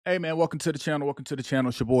Hey man, welcome to the channel. Welcome to the channel.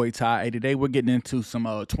 It's your boy Ty. Hey, today we're getting into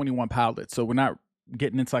some 21 Pilots. So we're not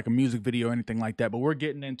getting into like a music video or anything like that, but we're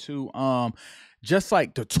getting into just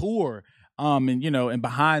like the tour and and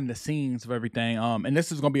behind the scenes of everything. And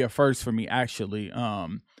this is gonna be a first for me actually.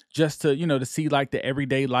 Just to to see like the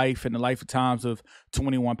everyday life and the life of times of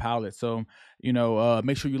 21 Pilots. So,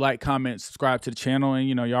 make sure you like, comment, subscribe to the channel, and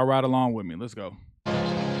y'all ride along with me. Let's go.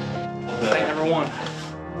 Play number one.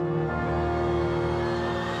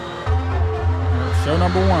 Show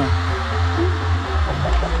number one.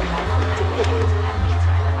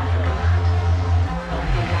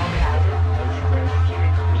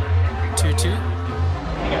 Two. You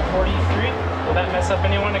got 43. Will that mess up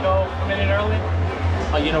anyone to go a minute early?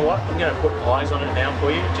 You know what? I'm going to put eyes on it now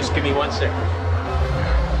for you. Just give me 1 second.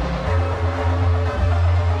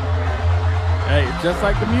 Hey, just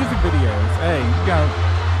like the music videos. Hey, you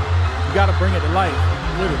gotta bring it to life.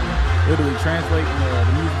 Literally translating the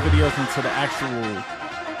music videos into the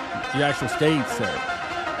actual stage set.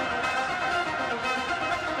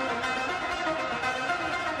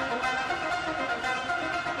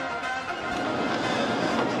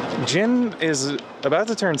 Jin is about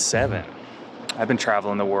to turn 7. I've been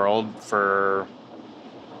traveling the world for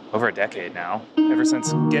over a decade now. Ever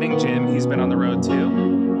since getting Jin, he's been on the road too.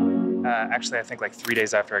 Actually, I think like 3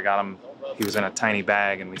 days after I got him, he was in a tiny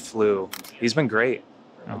bag and we flew. He's been great.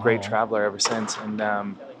 A great traveler ever since, and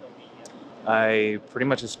I pretty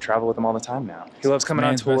much just travel with him all the time now. He loves coming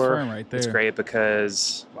on tour. Right there. It's great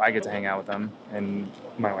because I get to hang out with him, and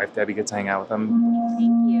my wife Debbie gets to hang out with him.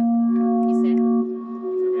 Thank you. You said,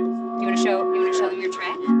 you want to show them your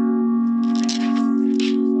tray?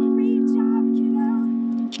 Great job,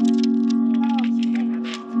 kiddo.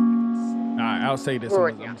 All right, I'll say this.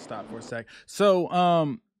 I'm gonna stop for a sec. So,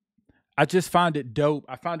 I just find it dope.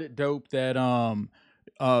 I find it dope that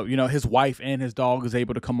his wife and his dog is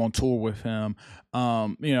able to come on tour with him.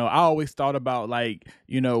 I always thought about like,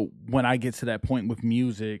 when I get to that point with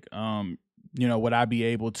music, would I be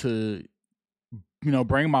able to,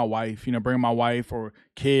 bring my wife or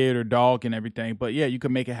kid or dog and everything. But yeah, you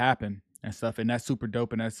can make it happen and stuff. And that's super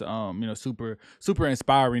dope. And that's, super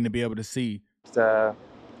inspiring to be able to see. Some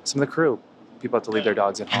of the crew, people have to leave their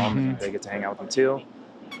dogs at home and they get to hang out with them too.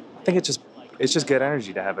 I think it's just good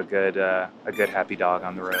energy to have a good happy dog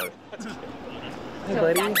on the road. Hey,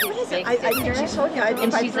 buddy. I think she told you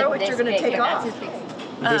if I throw it, you're going to take off.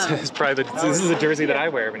 This is a jersey that I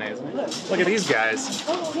wear every night. Look at these guys.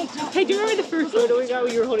 Hey, do you remember the first photo we got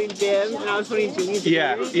where you were holding Jim and I was holding Jimmy?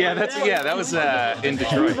 That was in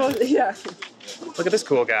Detroit. Yeah. Look at this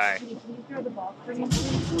cool guy.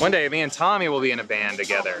 One day, me and Tommy will be in a band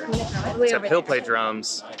together. Except he'll play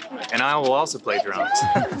drums, and I will also play drums.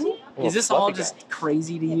 Is this all just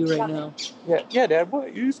crazy to you right now? Yeah, Dad. What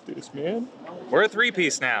is this, man? We're a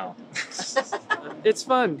 3-piece now. It's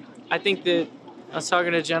fun. I think that I was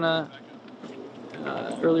talking to Jenna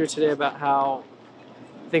earlier today about how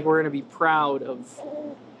I think we're going to be proud of.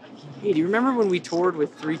 Hey, do you remember when we toured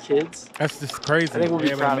with 3 kids? That's just crazy. I think we'll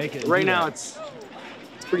be proud of it. Right now, it's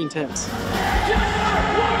pretty intense.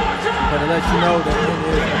 But to let you know that it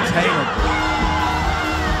is attainable.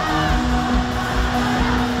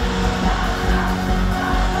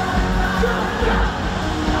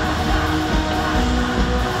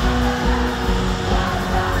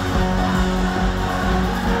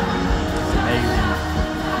 It's amazing.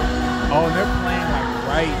 Oh, and they're playing like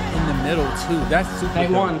right in the middle too. That's super Night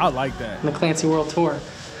dope. one. I like that. On the Clancy World Tour.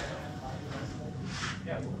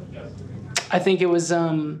 I think it was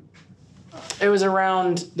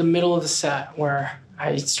around the middle of the set where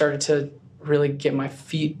I started to really get my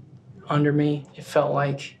feet under me. It felt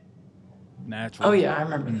like Natural. Oh yeah, I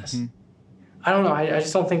remember this. I don't know. I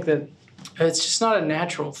just don't think that it's just not a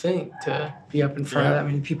natural thing to be up in front of that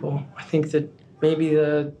many people. I think that maybe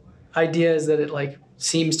the idea is that it like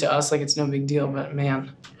seems to us like it's no big deal, but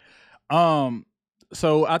man.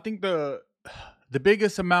 So I think the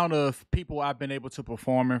biggest amount of people I've been able to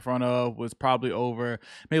perform in front of was probably over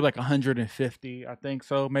maybe like 150, I think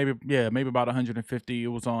so. Maybe about 150. It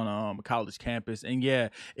was on a college campus. And yeah,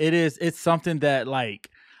 it's something that like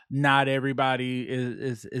not everybody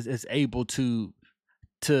is able to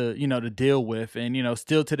deal with. And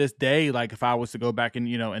still to this day, like if I was to go back and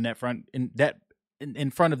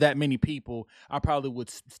in front of that many people, I probably would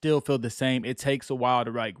still feel the same. It takes a while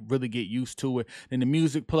to like really get used to it. Then the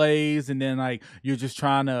music plays, and then like you're just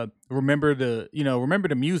trying to remember the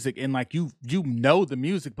music, and like you know the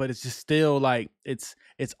music, but it's just still like it's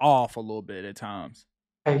off a little bit at times.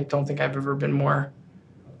 I don't think I've ever been more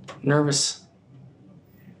nervous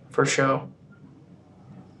for a show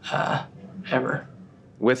ever.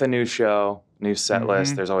 With a new show, new set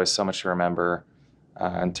list, there's always so much to remember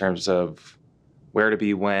in terms of where to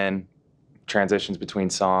be when, transitions between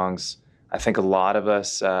songs. I think a lot of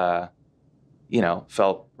us,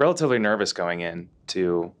 felt relatively nervous going in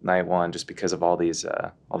to night one just because of all these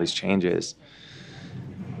changes.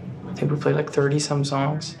 I think we played like 30 some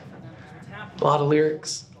songs, a lot of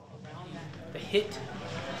lyrics. The hit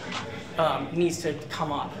needs to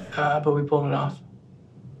come up. But we pulled it off.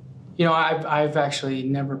 You know, I've actually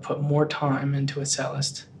never put more time into a set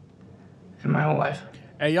list in my whole life.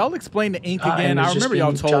 Hey, y'all explain the ink again. I remember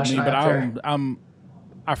y'all told me, but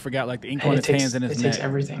I forgot like the ink on his hands and his neck. It takes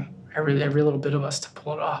everything, every little bit of us to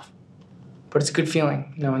pull it off. But it's a good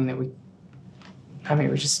feeling knowing that we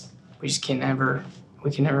just can never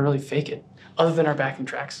really fake it, other than our backing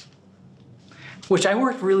tracks, which I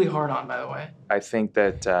worked really hard on, by the way. I think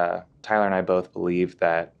that Tyler and I both believe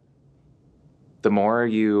that the more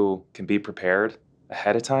you can be prepared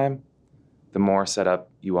ahead of time, the more set up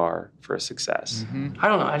you are for a success. I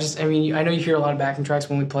don't know. I know you hear a lot of backing tracks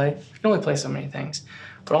when we play. We can only play so many things.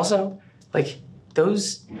 But also, like,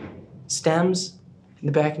 those stems in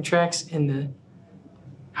the backing tracks and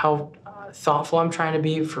how thoughtful I'm trying to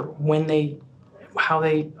be for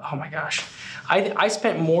oh my gosh. I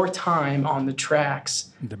spent more time on the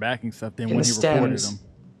tracks. The backing stuff than when you recorded them.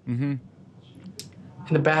 In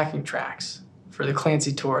the backing tracks for the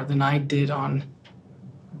Clancy tour than I did on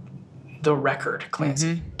the record,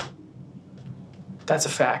 Clancy. That's a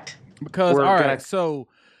fact. Because, all right, so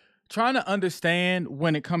trying to understand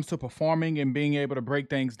when it comes to performing and being able to break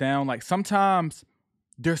things down, like sometimes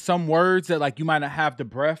there's some words that like you might not have the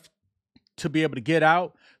breath to be able to get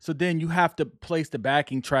out. So then you have to place the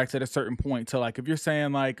backing tracks at a certain point. So like if you're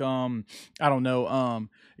saying like, I don't know,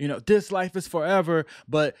 this life is forever,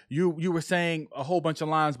 but you were saying a whole bunch of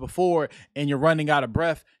lines before and you're running out of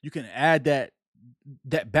breath, you can add that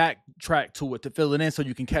back track to it to fill it in so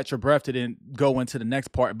you can catch your breath to then go into the next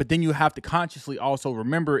part. But then you have to consciously also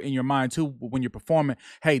remember in your mind too when you're performing,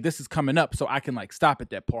 hey, this is coming up, so I can like stop at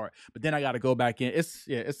that part. But then I got to go back in.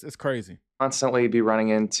 It's crazy. Constantly be running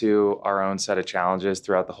into our own set of challenges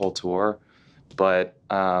throughout the whole tour, but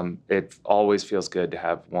it always feels good to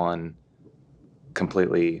have one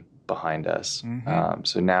completely behind us.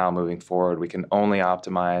 So now moving forward, we can only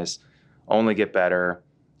optimize, only get better,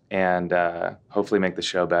 and hopefully make the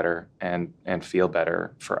show better and feel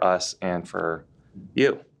better for us and for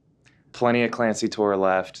you. Plenty of Clancy tour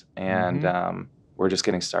left, and we're just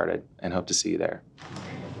getting started and hope to see you there.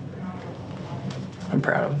 I'm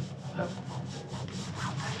proud of him.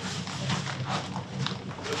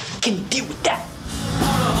 Can you deal with that?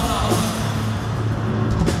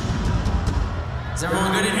 Is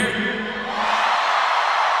everyone good in here?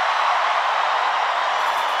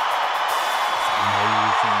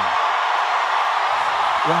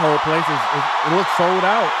 The whole place it looks sold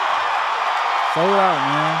out. Sold out,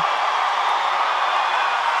 man.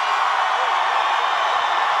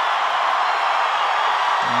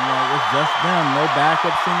 And like, it's just them. No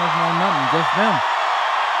backup singers, no nothing. Just them.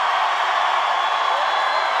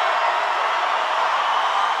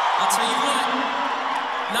 I'll tell you what.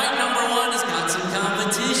 Night number one has got some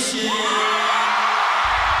competition.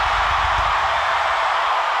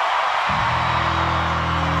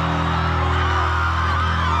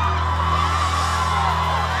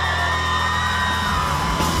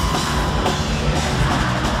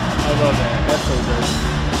 I love that. That's so good.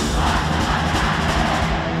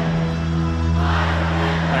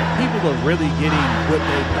 Like, people are really getting what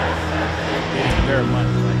they pay. Getting their money.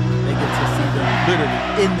 Like, they get to see them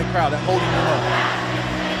literally in the crowd and holding them up.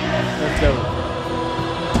 That's dope.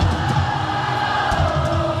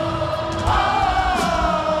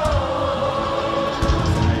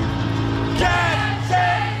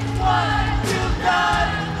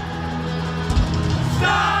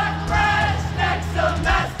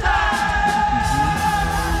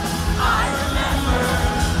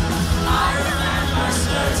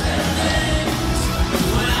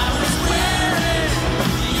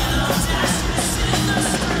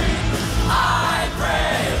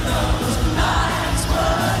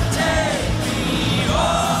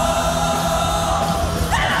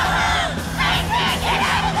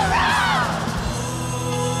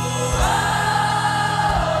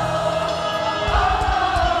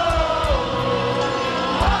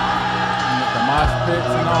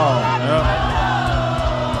 And all. Yep.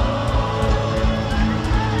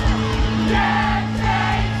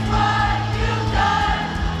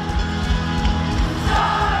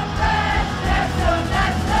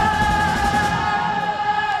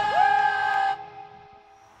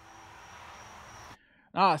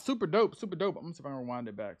 Super dope, super dope. I'm just gonna rewind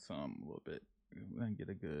it back some a little bit. and get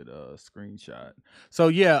a good screenshot. So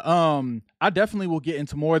yeah, I definitely will get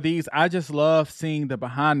into more of these. I just love seeing the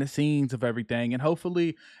behind the scenes of everything, and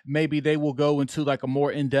hopefully maybe they will go into like a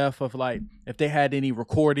more in-depth of like if they had any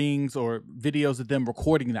recordings or videos of them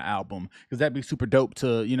recording the album, because that'd be super dope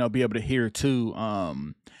to, you know, be able to hear too,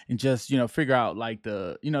 and just, you know, figure out like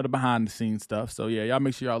the, you know, the behind the scenes stuff. So yeah, y'all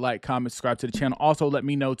make sure y'all like, comment, subscribe to the channel. Also let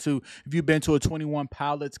me know too if you've been to a 21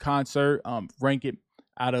 Pilots concert. Rank it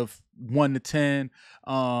out of 1 to 10.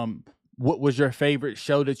 What was your favorite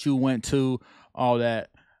show that you went to? All that.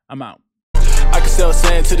 I'm out. I can sell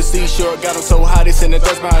sand to the seashore. Got them so high they send the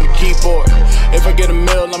dust behind the keyboard. If I get a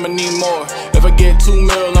mill, I'ma need more. If I get 2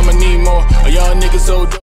 mil, I'ma need more. A young nigga so